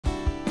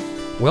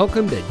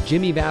Welcome to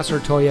Jimmy Vasser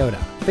Toyota,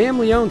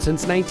 family owned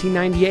since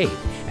 1998,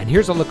 and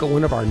here's a look at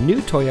one of our new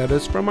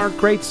Toyotas from our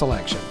great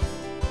selection.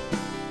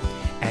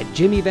 At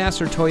Jimmy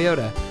Vasser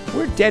Toyota,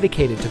 we're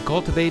dedicated to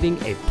cultivating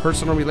a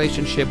personal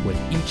relationship with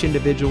each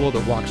individual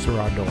that walks through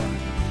our door.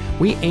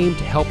 We aim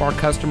to help our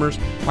customers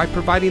by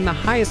providing the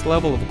highest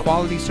level of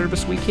quality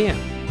service we can.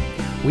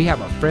 We have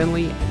a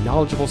friendly and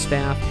knowledgeable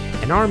staff,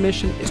 and our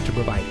mission is to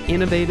provide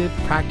innovative,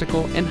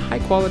 practical, and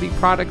high-quality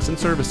products and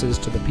services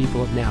to the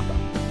people of Napa.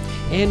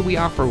 And we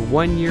offer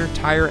 1-year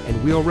tire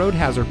and wheel road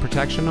hazard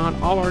protection on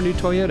all our new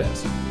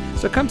Toyotas.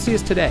 So come see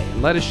us today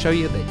and let us show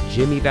you the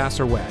Jimmy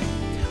Vasser way.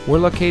 We're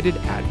located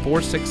at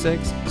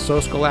 466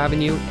 Soscol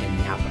Avenue in